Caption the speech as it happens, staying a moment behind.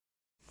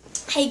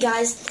Hey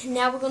guys,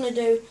 now we're gonna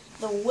do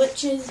the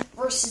witches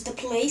versus the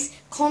police.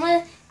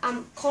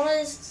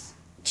 Connor's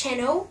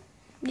channel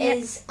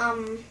is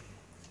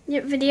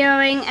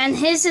videoing, and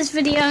his is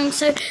videoing.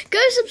 So go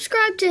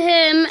subscribe to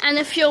him, and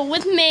if you're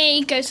with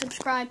me, go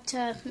subscribe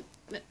to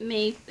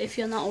me if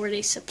you're not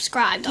already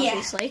subscribed.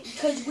 Obviously,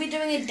 because we're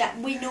doing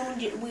we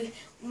normally do,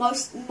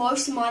 most of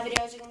my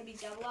videos are going to be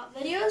double up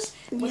videos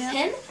with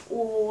him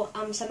or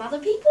some other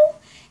people,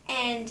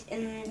 and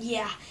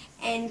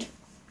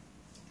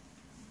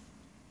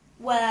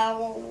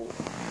well,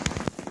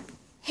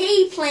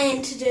 he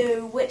planned to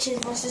do witches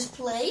versus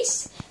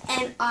police,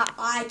 and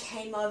I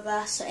came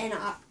over. So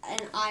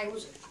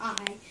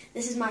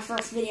this is my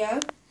first video,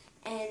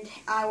 and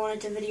I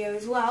wanted to video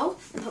as well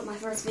and put my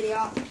first video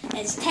up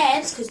as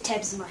Tabs, because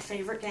Tabs is my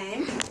favorite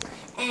game.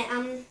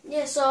 And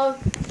so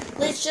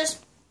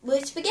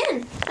let's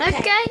begin.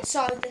 Okay.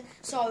 So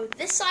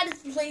this side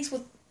is the police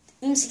with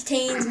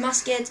M16s,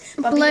 muskets,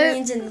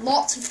 barbarians, and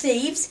lots of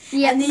thieves.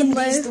 Yep, and then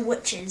there's the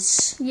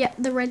witches. Yep,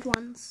 the red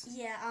ones.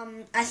 Yeah,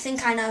 I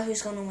think I know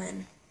who's gonna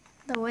win.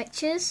 The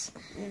witches.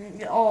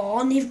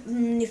 Oh,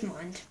 never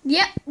mind.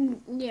 Yep.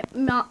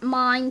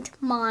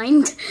 Mind.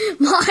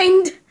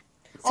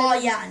 Oh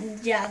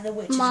yeah, the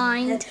witches.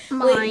 Mind.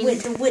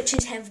 Wait, the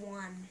witches have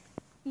won.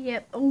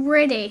 Yep,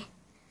 already.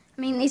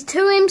 I mean, these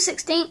 3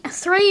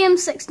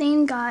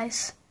 M16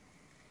 guys.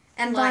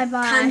 And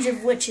tons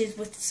of witches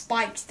with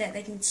spikes that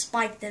they can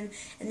spike them,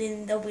 and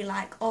then they'll be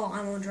like, "Oh,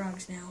 I'm on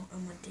drugs now.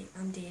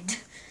 I'm dead."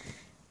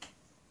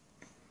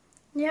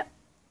 Yep.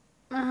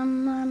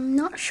 I'm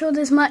not sure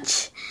there's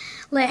much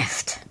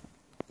left.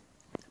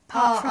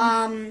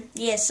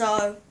 Yeah.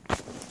 So you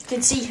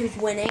can see who's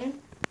winning.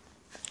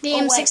 The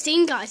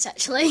M16 guys,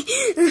 actually.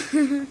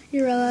 You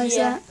realise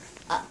that?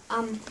 I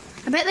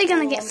bet they're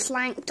gonna get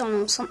flanked on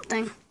or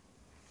something.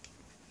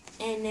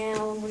 And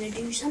now I'm gonna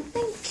do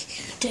something.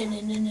 Can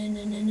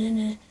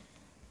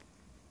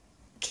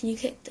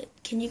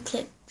you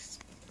click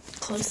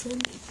closer?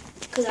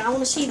 Because I want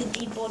to see the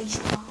dead body's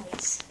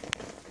eyes.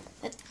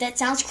 That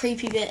sounds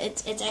creepy, but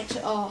it's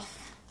actually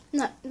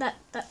No,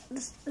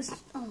 this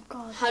oh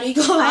god. How do you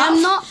go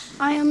up?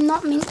 I am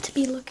not meant to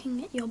be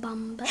looking at your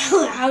bum, but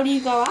how do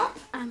you go up?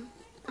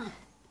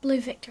 Blue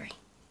victory.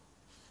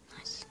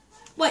 Nice.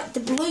 Wait, the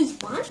blues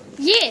won?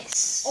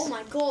 Yes. Oh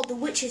my god, the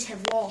witches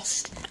have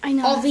lost. I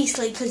know.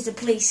 Obviously, because the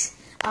police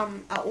are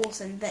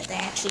awesome, but they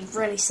actually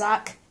really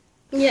suck.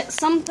 Yeah,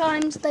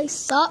 sometimes they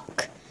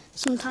suck,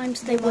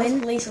 sometimes they win.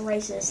 The police are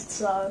racist,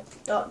 so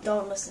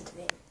don't listen to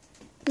them.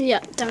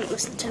 Yeah, don't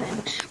listen to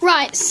them.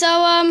 Right,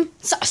 so,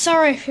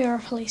 sorry if you're a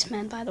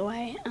policeman, by the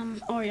way,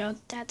 or your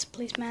dad's a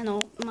policeman,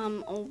 or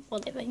mum, or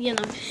whatever, you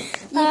know.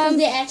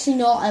 They're actually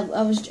not.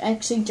 I was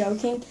actually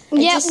joking.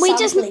 We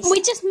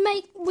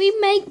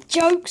make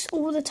jokes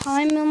all the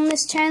time on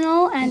this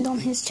channel and on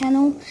his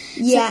channel.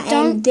 Yeah,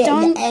 so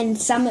and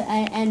some of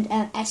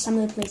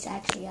the police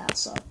actually are.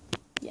 So,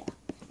 yeah.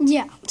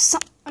 Yeah. So,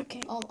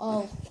 okay.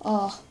 Oh.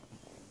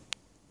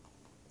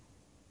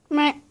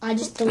 Right. I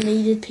just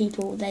deleted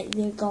people. They're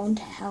going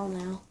to hell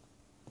now.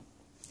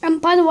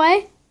 By the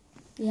way,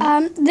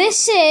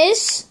 this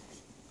is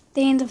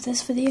the end of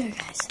this video,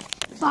 guys.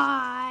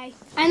 Bye.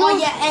 And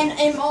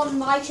and on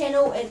my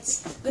channel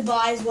it's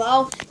goodbye as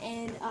well.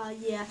 And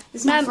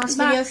this is my first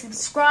video.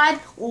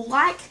 Subscribe or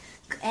like,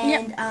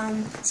 and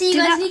see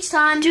you guys next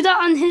time. Do that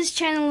on his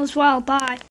channel as well. Bye.